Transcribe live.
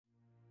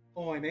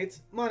Ahoy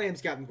mates, my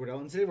name's Captain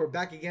Cordell, and today we're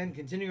back again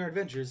continuing our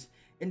adventures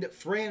into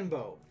Fran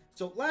Bow.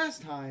 So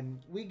last time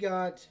we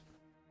got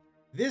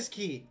this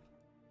key,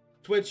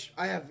 to which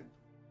I have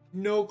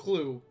no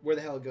clue where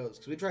the hell it goes,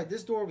 because we tried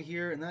this door over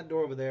here and that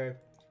door over there.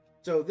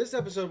 So this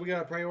episode we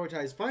gotta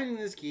prioritize finding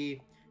this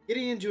key,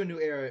 getting into a new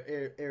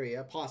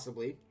area,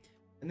 possibly,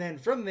 and then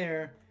from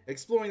there,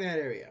 exploring that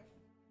area.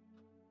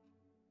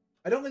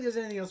 I don't think there's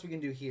anything else we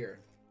can do here.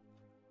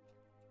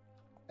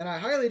 And I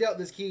highly doubt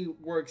this key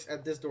works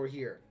at this door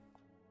here.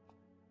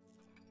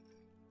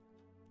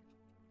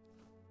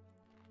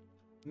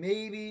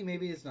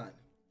 Maybe it's not.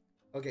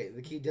 Okay,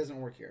 the key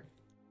doesn't work here.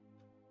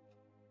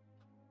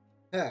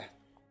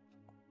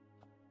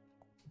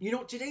 You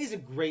know, today is a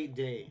great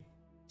day.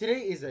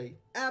 Today is a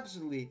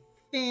absolutely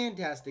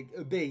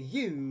fantastic,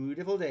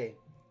 beautiful day.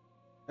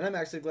 And I'm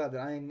actually glad that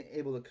I'm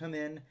able to come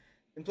in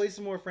and play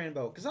some more Fran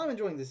Bow, because I'm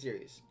enjoying this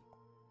series.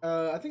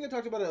 I think I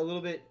talked about it a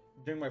little bit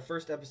during my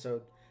first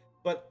episode,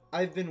 but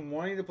I've been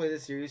wanting to play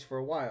this series for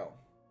a while.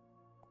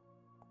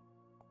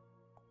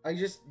 I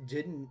just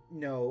didn't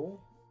know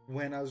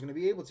when I was going to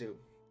be able to.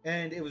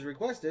 And it was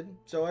requested,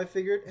 so I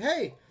figured,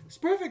 hey, it's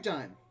perfect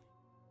time.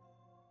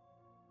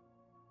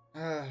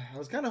 I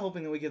was kind of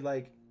hoping that we could,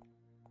 like,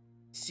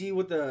 see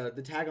what the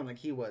tag on the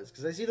key was,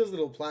 because I see those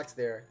little plaques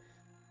there.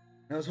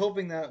 And I was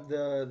hoping that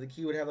the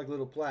key would have, like, a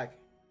little plaque.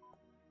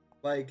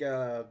 Like,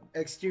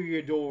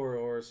 exterior door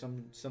or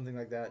something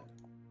like that.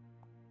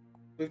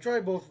 We've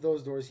tried both of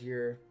those doors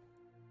here.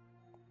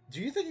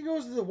 Do you think it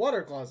goes to the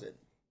water closet?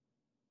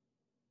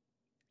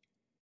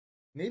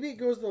 Maybe it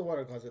goes to the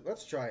water closet.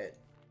 Let's try it.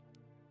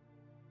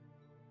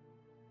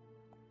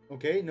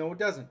 Okay, no it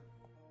doesn't.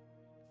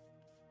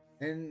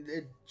 And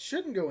it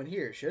shouldn't go in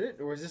here, should it?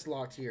 Or is this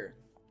locked here?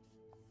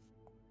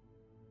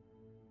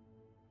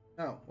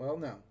 Oh, well,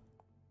 no.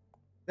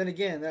 Then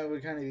again, that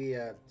would kind of be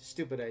a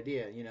stupid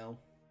idea, you know?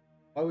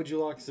 Why would you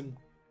lock some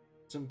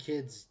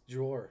kid's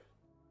drawer?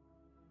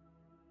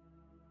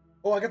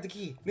 Oh, I got the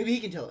key. Maybe he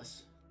can tell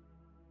us.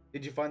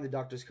 Did you find the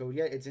doctor's code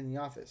yet? It's in the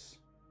office.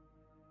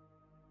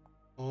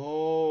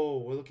 Oh,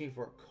 we're looking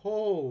for a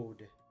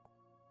code.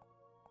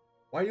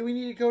 Why do we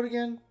need a code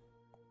again?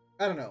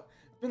 I don't know.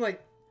 It's been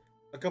like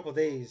a couple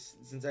days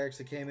since I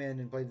actually came in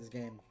and played this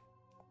game.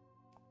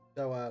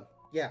 So,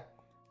 yeah.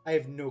 I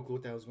have no clue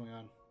what the hell's going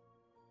on.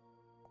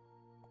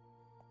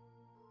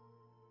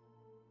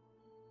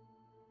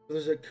 So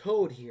there's a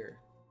code here.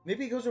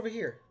 Maybe it goes over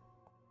here.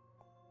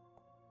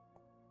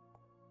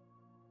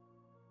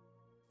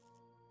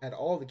 Had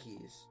all the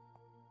keys.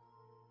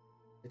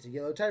 It's a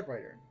yellow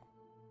typewriter.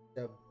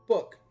 The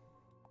book.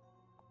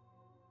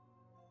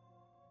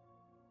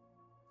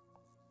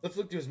 Let's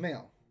look through his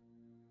mail.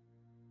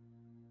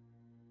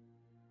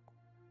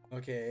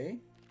 Okay.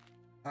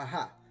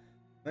 Aha.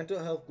 Mental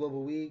Health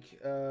Global Week,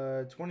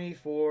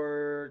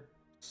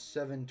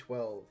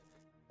 24/7/12.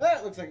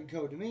 That looks like a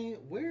code to me.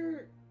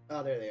 Where?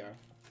 Oh, there they are.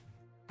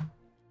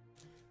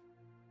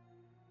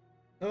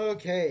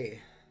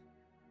 Okay.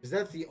 Because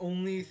that's the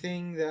only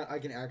thing that I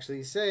can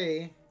actually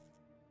say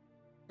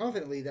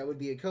confidently that would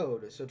be a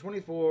code. So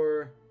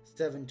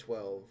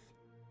 24/7/12.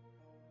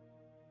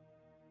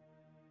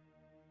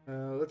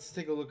 Let's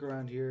take a look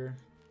around here.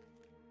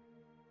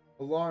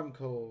 Alarm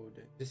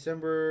code,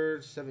 December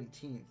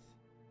 17th.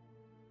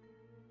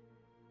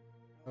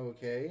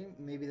 Okay,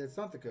 maybe that's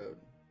not the code.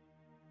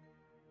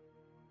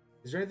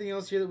 Is there anything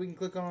else here that we can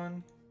click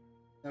on?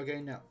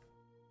 Okay, no.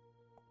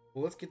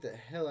 Well, let's get the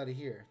hell out of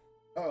here.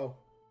 Uh-oh.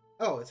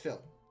 Oh, it's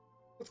Phil.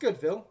 What's good,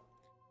 Phil?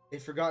 A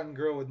forgotten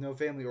girl with no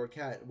family or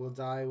cat will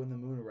die when the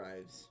moon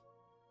arrives.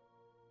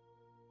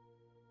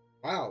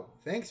 Wow,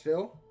 thanks,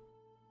 Phil.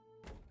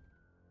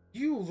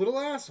 You little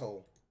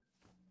asshole.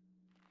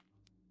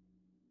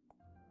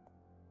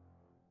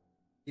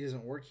 He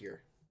doesn't work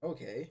here.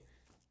 Okay.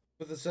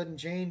 With a sudden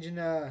change in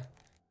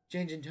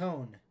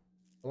tone.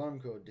 Alarm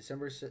code,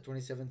 December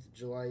 27th,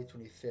 July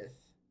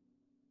 25th.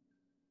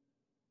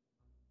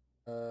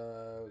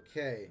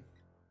 Okay.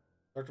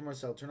 Dr.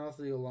 Marcel, turn off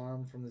the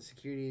alarm from the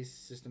security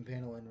system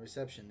panel in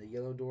reception. The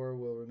yellow door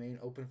will remain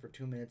open for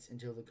 2 minutes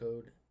until the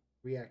code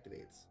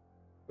reactivates.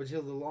 Or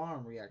until the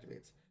alarm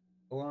reactivates.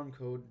 Alarm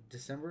code,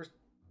 December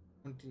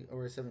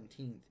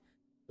 17th,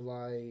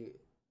 July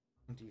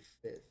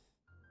 25th.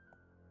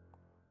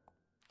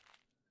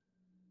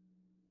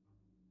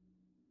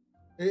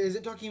 Is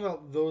it talking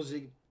about those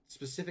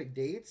specific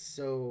dates?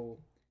 So,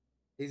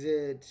 is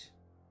it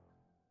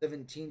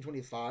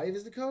 1725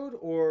 is the code?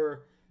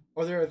 Or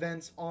are there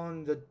events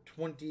on the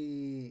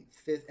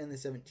 25th and the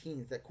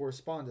 17th that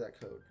correspond to that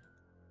code?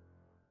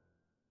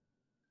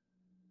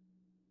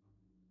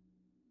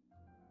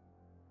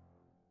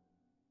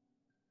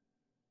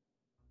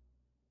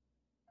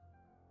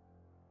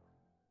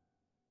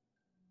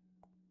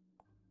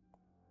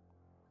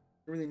 I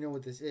don't really know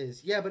what this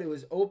is. Yeah, but it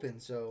was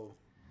open, so...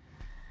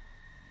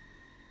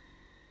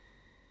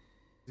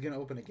 Is it going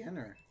to open again,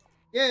 or...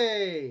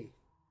 Yay!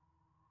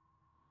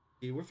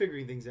 See, we're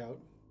figuring things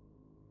out.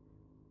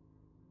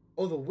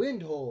 Oh, the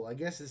wind hole. I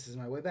guess this is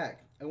my way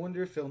back. I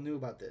wonder if Phil knew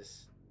about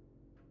this.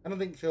 I don't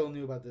think Phil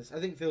knew about this. I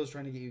think Phil was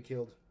trying to get you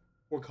killed.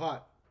 Or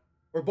caught.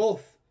 Or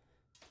both.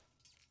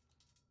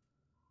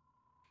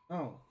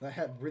 Oh, that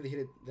hat really hit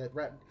it. That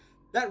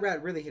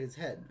rat really hit his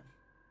head.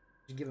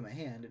 We should give him a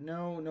hand.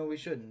 No, no, we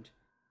shouldn't.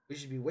 We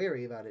should be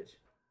wary about it.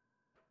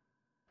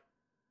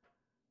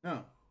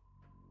 No.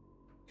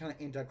 Kind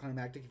of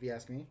anticlimactic, if you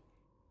ask me.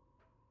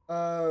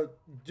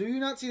 Do you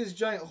not see this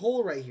giant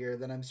hole right here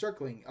that I'm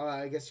circling? Oh,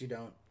 I guess you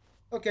don't.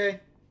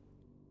 Okay.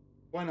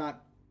 Why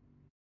not?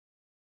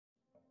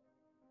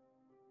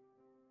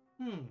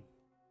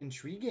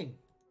 Intriguing.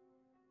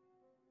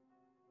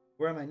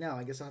 Where am I now?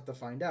 I guess I'll have to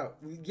find out.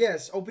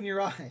 Yes, open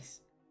your eyes.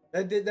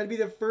 That'd be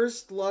the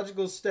first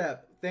logical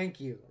step.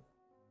 Thank you.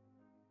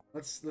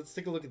 Let's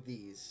take a look at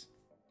these.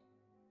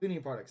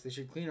 Cleaning products. They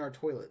should clean our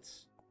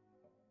toilets.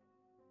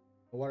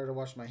 Water to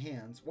wash my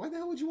hands. Why the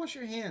hell would you wash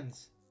your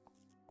hands?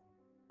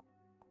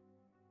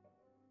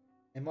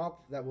 A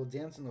mop that will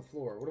dance on the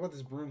floor. What about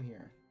this broom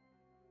here?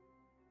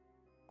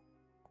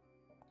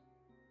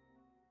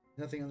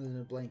 Nothing other than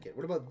a blanket.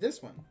 What about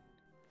this one?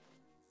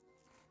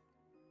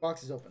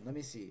 Box is open. Let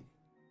me see.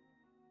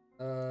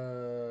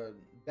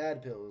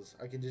 Bad pills.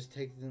 I can just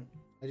take them.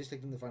 I just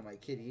take them to find my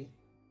kitty.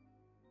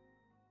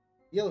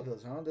 Yellow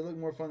pills, huh? They look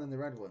more fun than the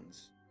red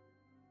ones.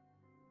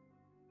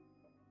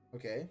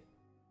 Okay.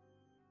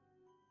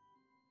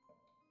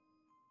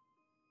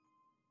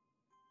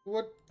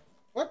 What?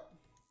 What?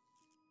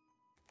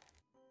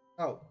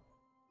 Oh.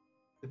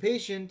 The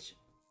patient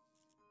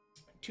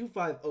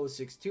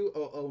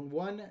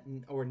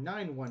 250620001 or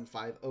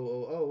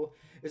 915000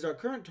 is our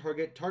current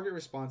target. Target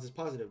response is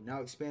positive.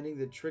 Now expanding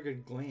the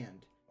triggered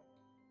gland.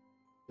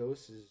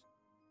 Dose is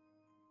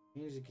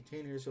change the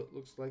container so it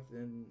looks like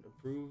an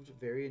approved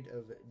variant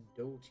of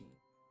Doty.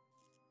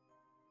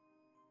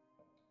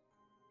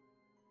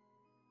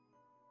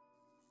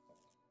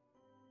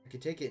 I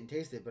could take it and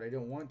taste it, but I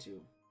don't want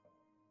to.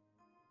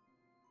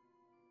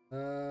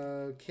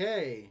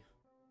 Okay.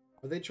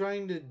 Are they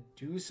trying to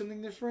do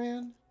something to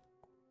Fran?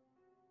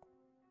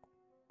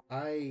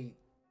 I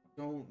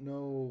don't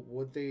know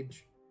what they'd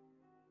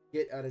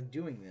get out of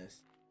doing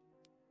this.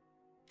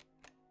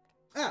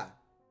 Ah!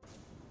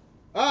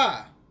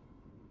 Ah!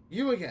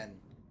 You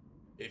again.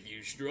 If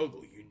you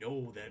struggle, you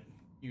know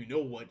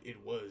what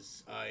it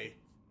was.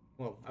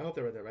 Well, I hope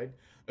they read that right.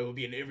 I will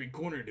be in every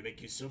corner to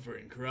make you suffer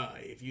and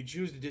cry. If you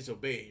choose to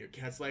disobey, your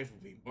cat's life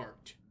will be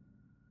marked.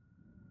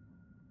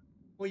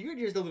 Well, you're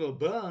just a little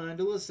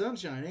bundle of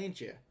sunshine,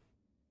 ain't you?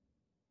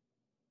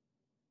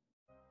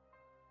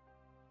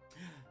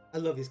 I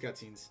love these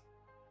cutscenes.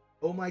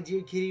 Oh, my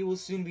dear kitty, we'll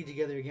soon be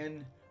together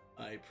again.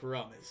 I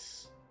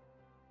promise.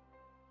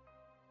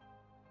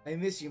 I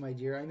miss you, my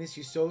dear. I miss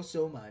you so,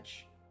 so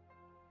much.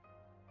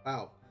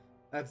 Wow,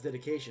 that's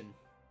dedication.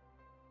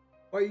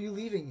 Why are you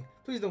leaving?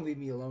 Please don't leave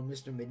me alone,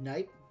 Mr.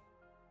 Midnight.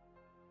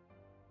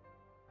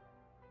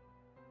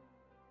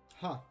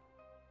 Huh.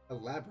 A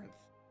labyrinth.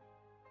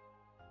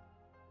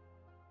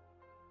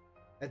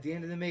 At the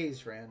end of the maze,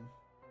 Fran.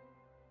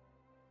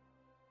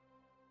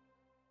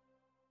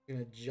 I'm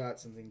gonna jot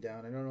something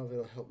down. I don't know if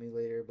it'll help me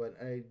later, but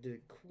I did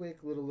a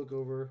quick little look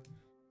over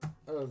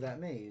of that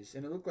maze,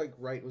 and it looked like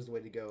right was the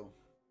way to go.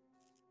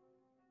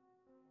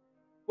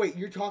 Wait,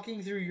 you're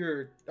talking through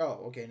your...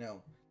 Oh, okay,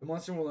 no. The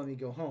monster won't let me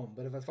go home,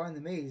 but if I find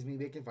the maze,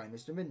 maybe I can find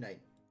Mr. Midnight.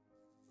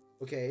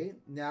 Okay,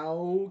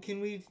 now can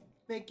we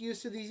make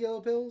use of these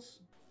yellow pills?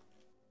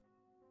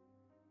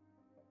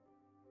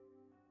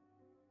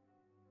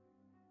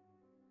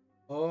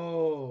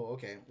 Oh,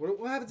 okay.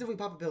 What happens if we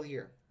pop a pill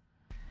here?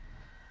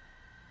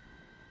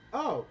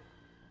 Oh.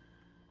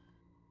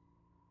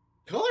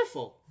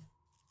 Colorful.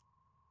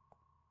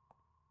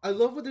 I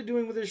love what they're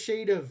doing with their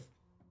shade of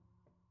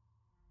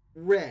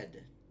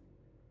red.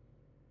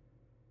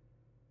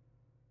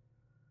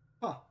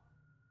 Huh.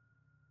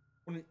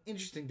 What an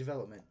interesting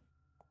development.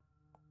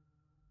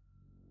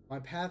 My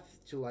path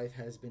to life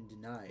has been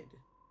denied.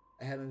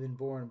 I haven't been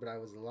born, but I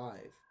was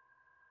alive.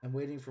 I'm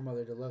waiting for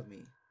Mother to love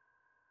me.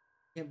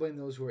 Can't blame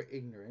those who are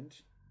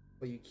ignorant,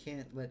 but you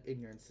can't let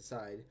ignorance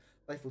decide.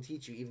 Life will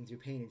teach you even through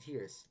pain and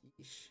tears.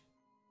 Yeesh.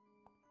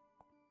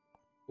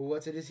 Well,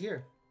 what's it is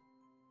here?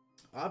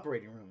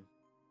 Operating room.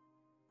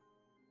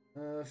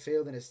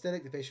 Failed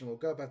anesthetic. The patient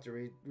woke up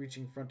after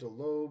reaching frontal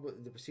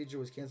lobe. The procedure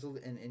was cancelled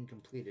and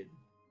incompleted.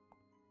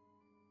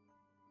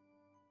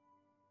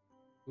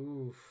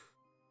 Oof.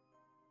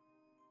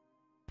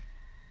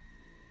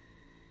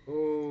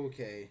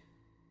 Okay.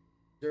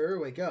 Sir,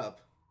 wake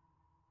up.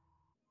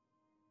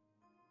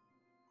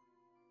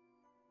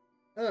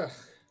 Ugh.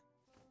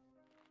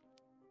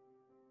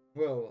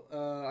 Well,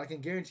 I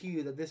can guarantee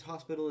you that this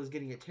hospital is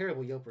getting a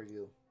terrible Yelp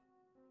review.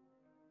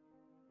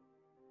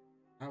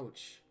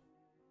 Ouch.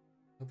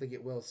 Hope they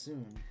get well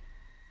soon.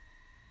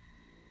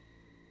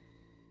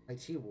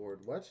 IT ward,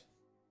 what?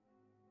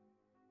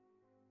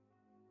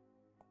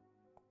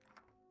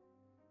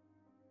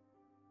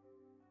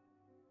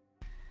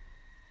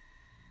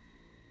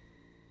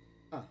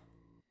 Huh.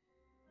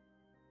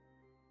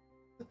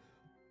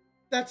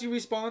 That's your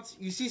response?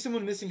 You see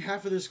someone missing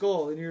half of their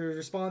skull, and your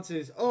response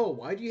is, oh,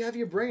 why do you have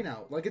your brain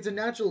out? Like it's a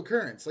natural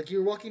occurrence. Like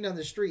you're walking down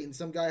the street and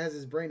some guy has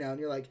his brain out, and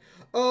you're like,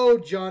 oh,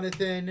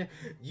 Jonathan,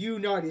 you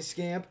naughty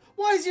scamp,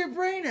 why is your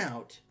brain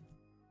out?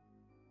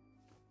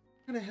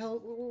 What kind of hell?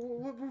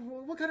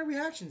 What kind of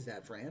reaction is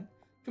that, Fran?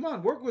 Come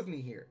on, work with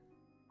me here.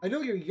 I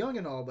know you're young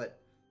and all, but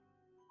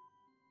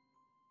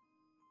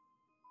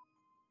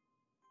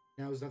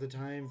now is not the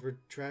time for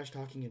trash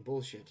talking and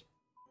bullshit.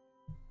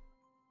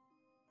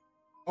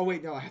 Oh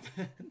wait, no, I have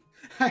to,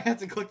 I have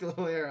to click the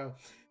little arrow.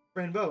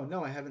 Fran Bow,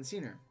 no, I haven't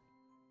seen her.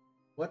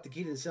 What, the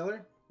key to the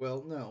cellar?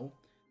 Well, no.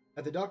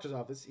 At the doctor's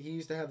office, he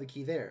used to have the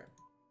key there.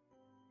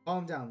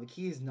 Calm down, the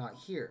key is not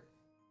here.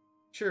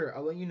 Sure,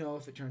 I'll let you know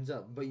if it turns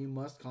up, but you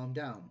must calm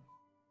down.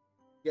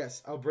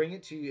 Yes, I'll bring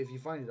it to you if you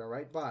find it,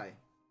 alright? Bye.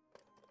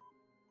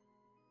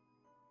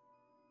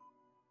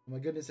 Oh my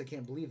goodness, I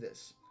can't believe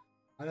this.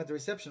 I'm at the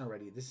reception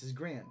already. This is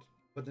grand.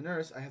 But the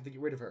nurse, I have to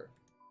get rid of her.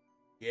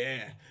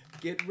 Yeah,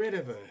 get rid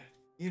of her.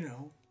 You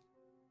know.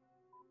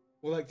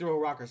 We'll like throw a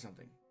rock or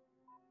something.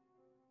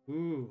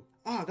 Ooh.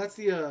 Ah, that's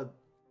the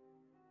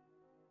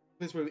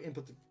place where we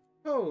input the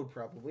code,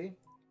 probably.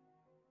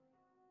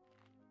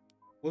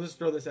 We'll just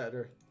throw this at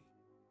her.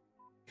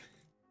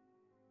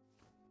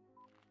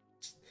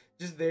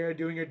 Just there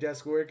doing her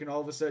desk work, and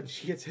all of a sudden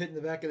she gets hit in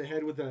the back of the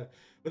head with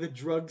a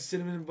drugged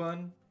cinnamon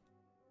bun.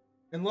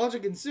 And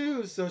logic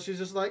ensues, so she's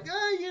just like,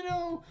 you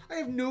know, I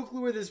have no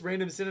clue where this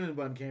random cinnamon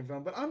bun came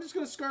from, but I'm just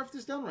gonna scarf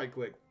this down right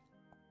quick.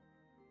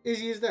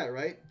 Easy as that,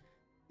 right?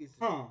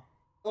 Huh.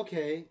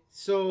 Okay,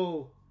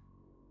 so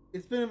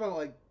it's been about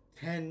like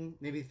 10,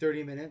 maybe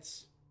 30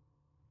 minutes.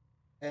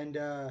 And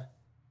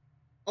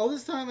all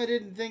this time I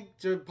didn't think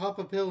to pop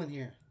a pill in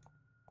here.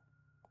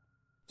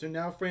 So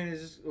now Fran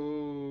is just,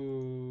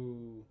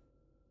 ooh.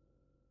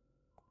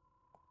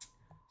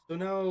 So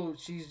now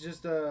she's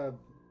just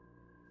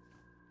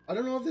I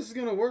don't know if this is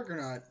gonna work or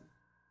not.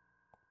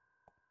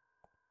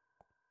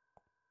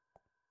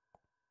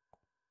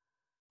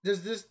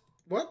 Does this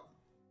what?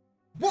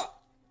 What?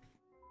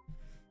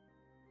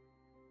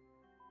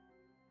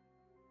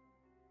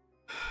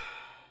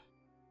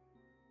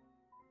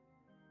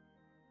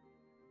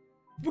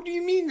 What do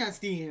you mean that's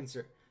the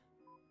answer?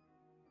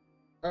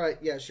 Alright,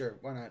 yeah, sure,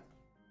 why not?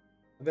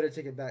 I better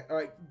take it back.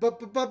 Alright,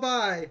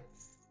 bye-bye!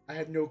 I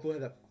have no clue how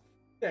the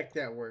heck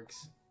that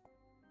works.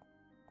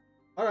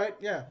 Alright,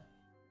 yeah.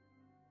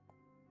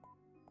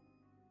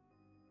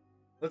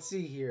 Let's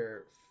see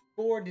here.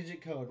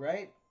 4-digit code,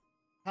 right?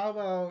 How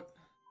about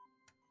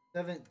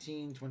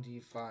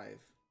 1725?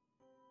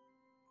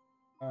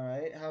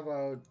 Alright, how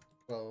about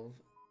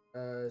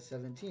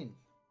 17?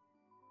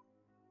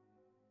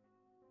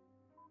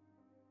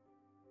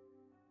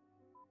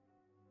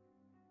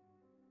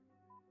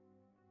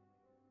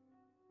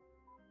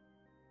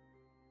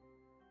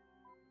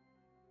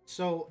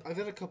 So, I've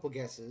got a couple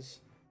guesses.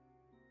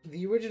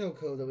 The original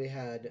code that we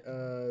had,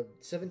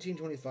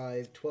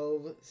 1725,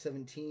 12,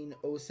 17,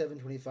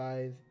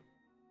 0725,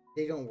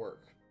 they don't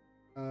work.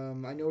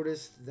 I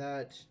noticed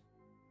that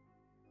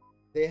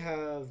they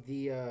have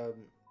the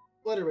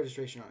letter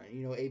registration on it.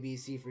 You know, A, B,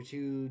 C for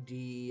 2,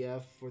 D, E,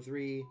 F for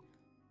 3.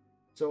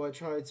 So I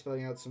tried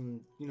spelling out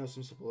some, you know,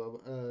 some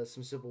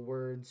simple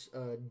words,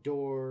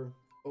 door,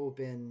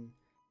 open,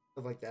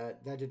 stuff like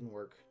that. That didn't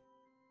work.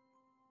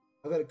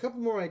 I've got a couple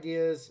more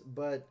ideas,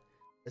 but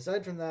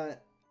aside from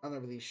that, I'm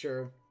not really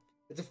sure.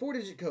 It's a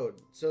 4-digit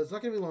code, so it's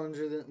not going to be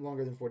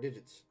longer than 4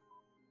 digits.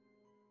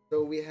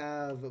 So we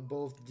have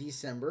both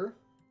December.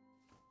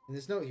 In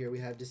this note here, we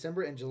have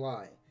December and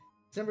July.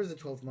 December is the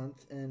 12th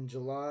month, and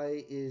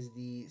July is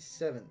the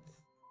 7th.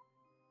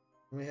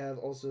 And we have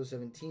also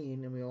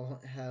 17, and we all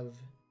have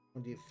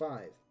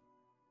 25.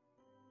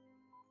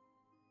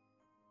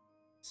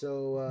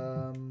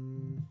 So,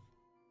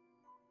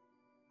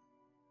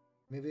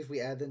 maybe if we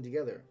add them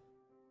together.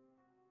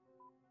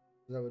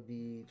 That would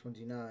be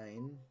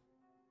 29.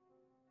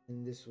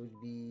 And this would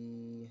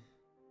be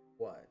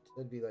what?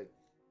 That'd be like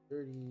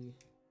 30.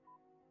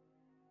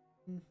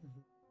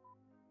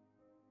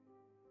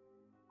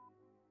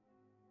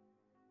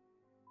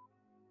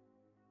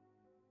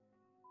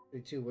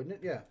 32, wouldn't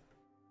it? Yeah.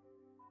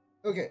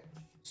 Okay.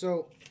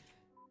 So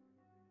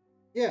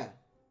yeah.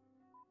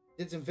 I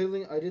did some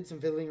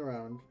fiddling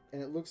around,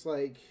 and it looks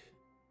like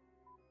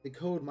the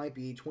code might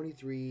be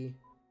 23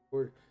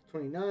 or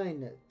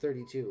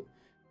 2932.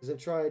 Because I've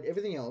tried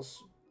everything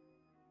else.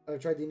 I've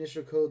tried the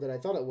initial code that I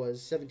thought it was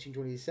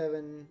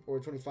 1727 or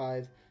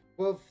 25,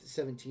 12,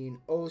 17,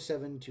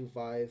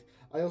 0725.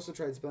 I also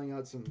tried spelling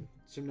out some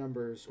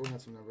numbers, or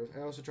not some numbers.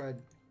 I also tried.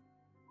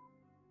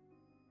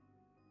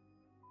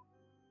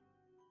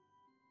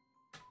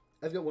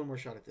 I've got one more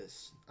shot at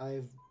this.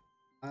 I'm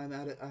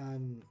at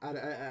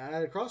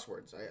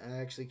crosswords. I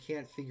actually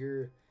can't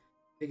figure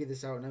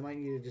this out, and I might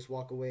need to just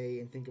walk away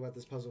and think about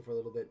this puzzle for a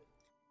little bit,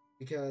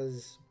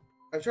 because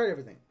I've tried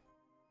everything.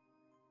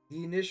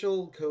 The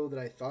initial code that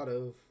I thought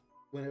of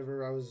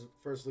whenever I was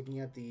first looking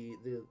at the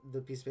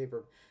piece of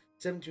paper,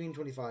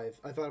 1725,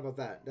 I thought about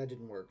that. That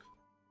didn't work.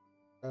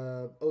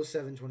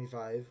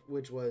 0725,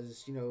 which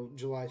was, you know,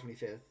 July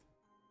 25th,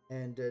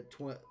 and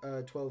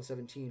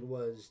 1217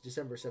 was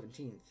December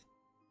 17th.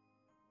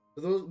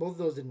 So both of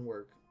those didn't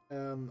work.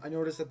 I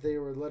noticed that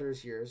there were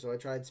letters here, so I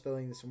tried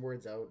spelling some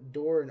words out.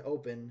 Door and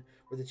open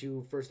were the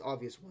two first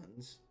obvious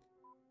ones.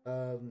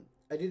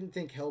 I didn't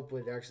think help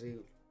would actually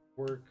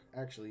work,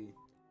 actually.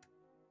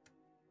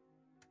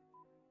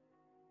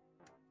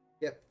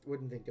 Yep,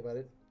 wouldn't think about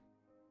it.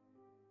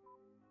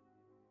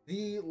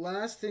 The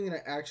last thing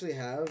that I actually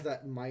have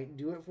that might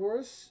do it for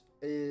us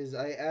is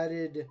I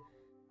added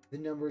the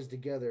numbers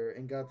together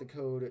and got the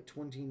code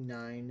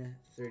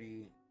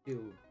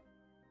 2932.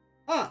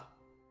 Ah!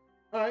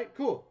 Alright,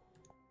 cool.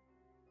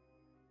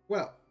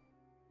 Well,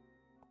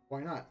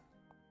 why not?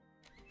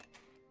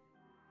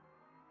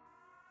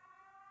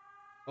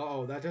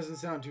 Uh-oh, that doesn't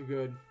sound too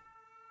good.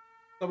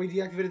 Thought we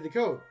deactivated the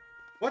code.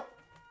 What?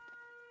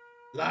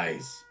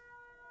 Lies!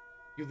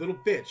 You little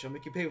bitch, I'll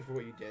make you pay for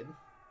what you did.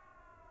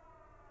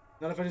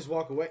 Not if I just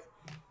walk away.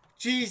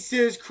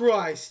 Jesus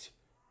Christ!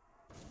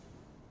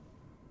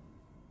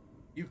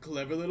 You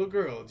clever little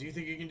girl, do you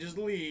think you can just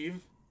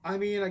leave? I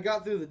mean, I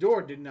got through the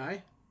door, didn't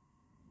I?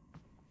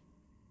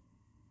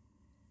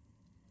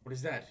 What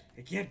is that?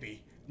 It can't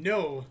be.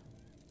 No!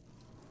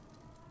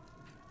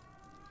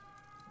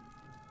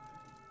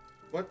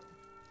 What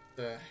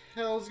the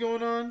hell's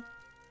going on?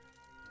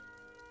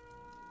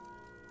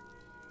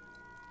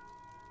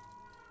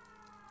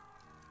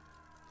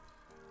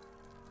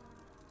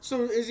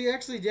 So, is he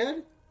actually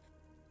dead?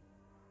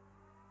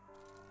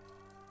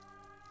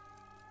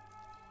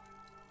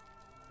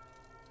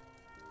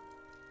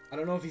 I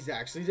don't know if he's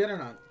actually dead or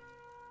not.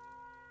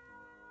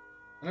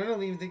 And I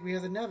don't even think we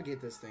have to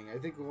navigate this thing. I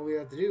think all we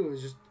have to do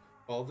is just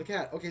follow the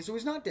cat. Okay, so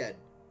he's not dead.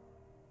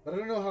 But I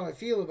don't know how I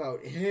feel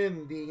about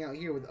him being out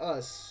here with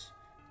us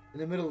in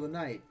the middle of the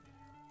night.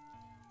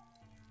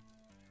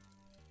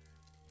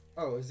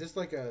 Oh, is this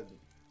like a...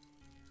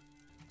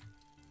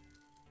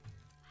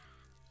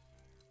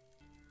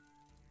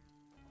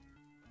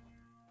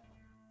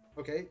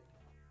 Okay.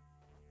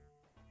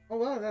 Oh,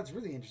 wow, that's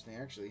really interesting,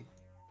 actually.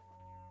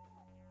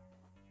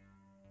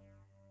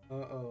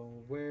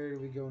 Uh-oh, where do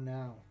we go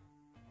now?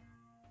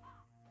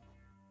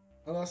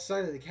 I lost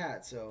sight of the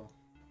cat, so...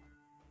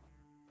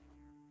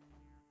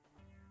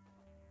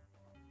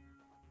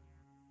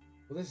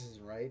 Well, this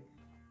isn't right.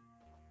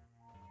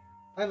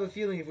 I have a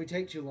feeling if we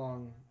take too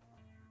long,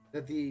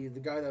 that the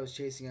guy that was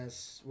chasing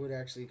us would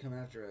actually come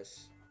after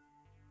us.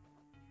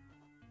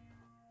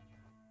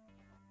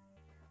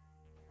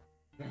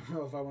 I don't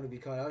know if I want to be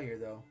caught out here,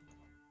 though.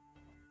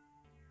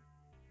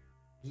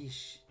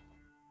 Yeesh.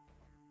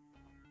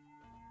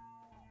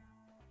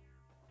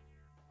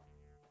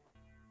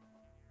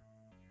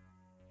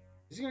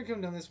 Is he going to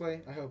come down this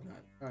way? I hope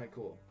not. Alright,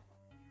 cool.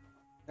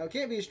 Now, it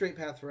can't be a straight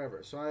path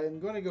forever, so I'm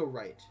going to go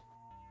right.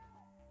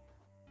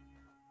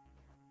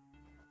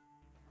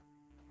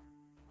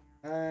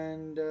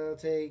 And I'll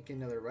take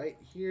another right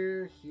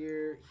here,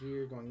 here,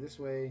 here, going this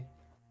way,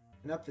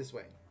 and up this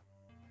way.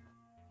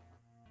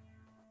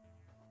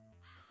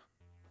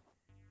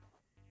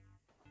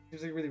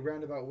 Seems like a really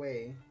roundabout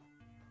way.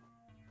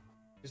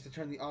 Just to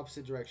turn the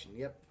opposite direction.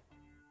 Yep.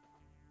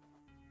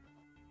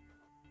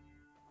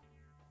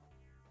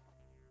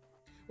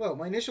 Well,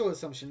 my initial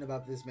assumption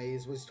about this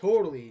maze was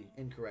totally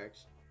incorrect.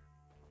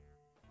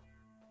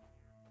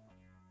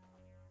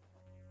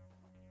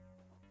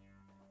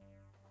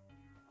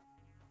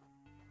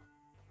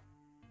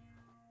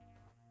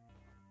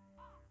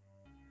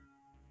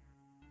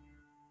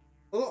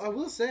 Although I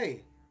will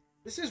say,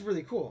 this is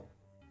really cool.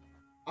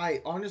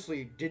 I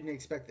honestly didn't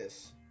expect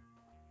this.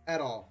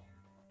 At all.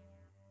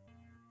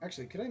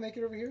 Actually, can I make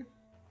it over here?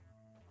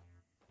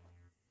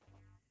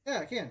 Yeah,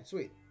 I can.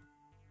 Sweet.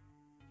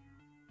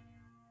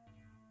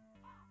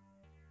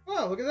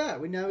 Oh, look at that.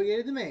 We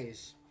navigated the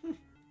maze.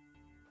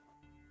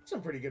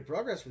 Some pretty good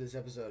progress for this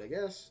episode, I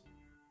guess.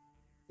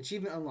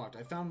 Achievement unlocked.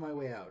 I found my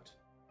way out.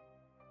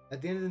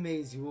 At the end of the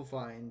maze, you will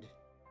find...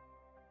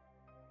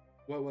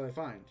 What will I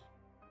find?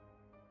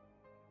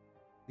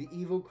 The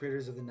evil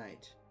critters of the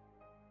night.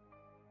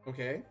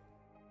 Okay.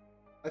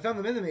 I found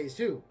them in the maze,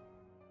 too.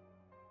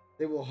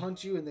 They will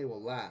hunt you and they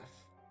will laugh.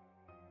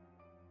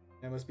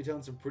 I must be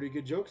telling some pretty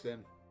good jokes,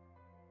 then.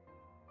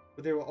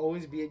 But there will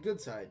always be a good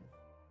side.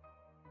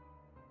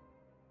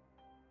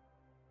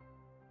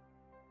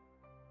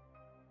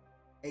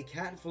 A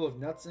cat full of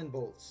nuts and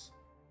bolts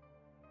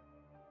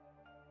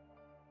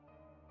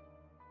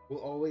will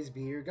always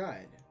be your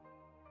guide.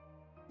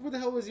 Where the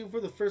hell was you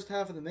for the first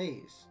half of the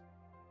maze?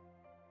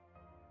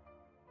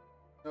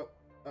 Oh,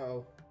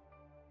 uh-oh.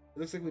 It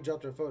looks like we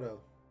dropped our photo.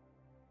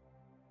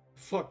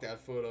 Fuck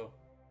that photo.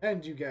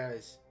 And you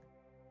guys.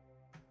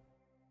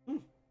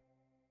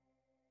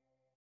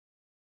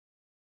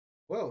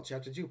 Well,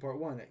 Chapter 2, Part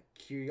 1.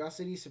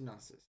 Curiosity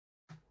Synopsis.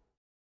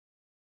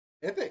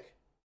 Epic.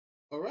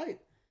 Alright.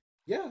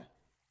 Yeah.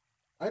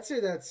 I'd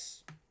say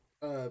that's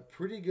a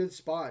pretty good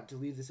spot to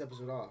leave this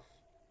episode off.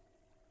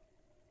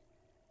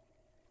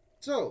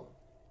 So,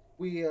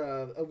 we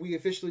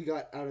officially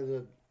got out of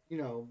the,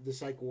 the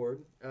psych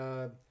ward.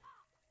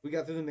 We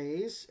got through the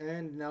maze,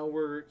 and now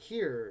we're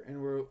here,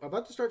 and we're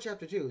about to start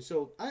chapter 2.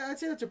 So I'd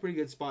say that's a pretty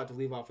good spot to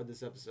leave off for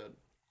this episode.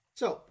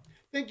 So,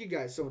 thank you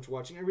guys so much for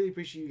watching. I really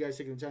appreciate you guys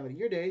taking the time out of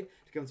your day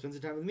to come spend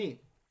some time with me.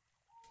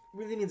 It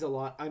really means a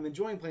lot. I'm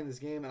enjoying playing this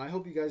game, and I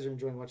hope you guys are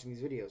enjoying watching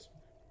these videos.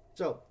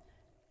 So,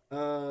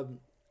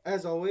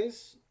 as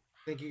always,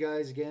 thank you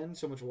guys again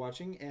so much for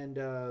watching, and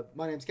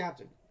my name's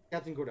Captain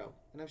Cordell,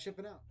 and I'm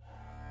shipping out.